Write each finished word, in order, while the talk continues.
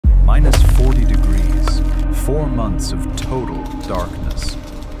-40 degrees, 4 months of total darkness.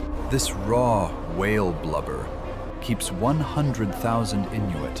 This raw whale blubber keeps 100,000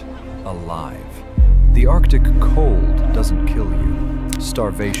 Inuit alive. The Arctic cold doesn't kill you,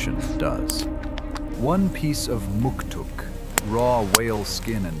 starvation does. One piece of muktuk, raw whale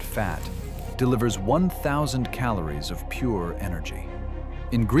skin and fat, delivers 1,000 calories of pure energy.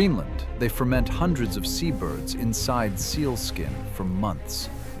 In Greenland, they ferment hundreds of seabirds inside seal skin for months.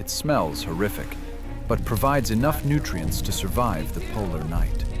 It smells horrific, but provides enough nutrients to survive the polar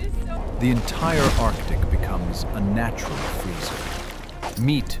night. The entire Arctic becomes a natural freezer.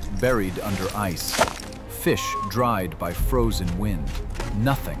 Meat buried under ice, fish dried by frozen wind.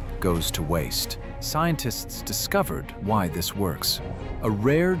 Nothing goes to waste. Scientists discovered why this works. A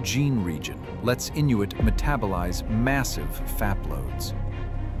rare gene region lets Inuit metabolize massive fat loads.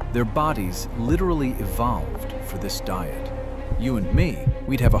 Their bodies literally evolved for this diet. You and me,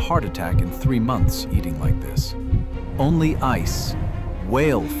 we'd have a heart attack in 3 months eating like this. Only ice,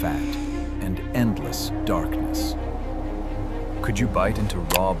 whale fat, and endless darkness. Could you bite into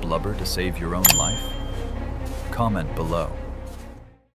raw blubber to save your own life? Comment below.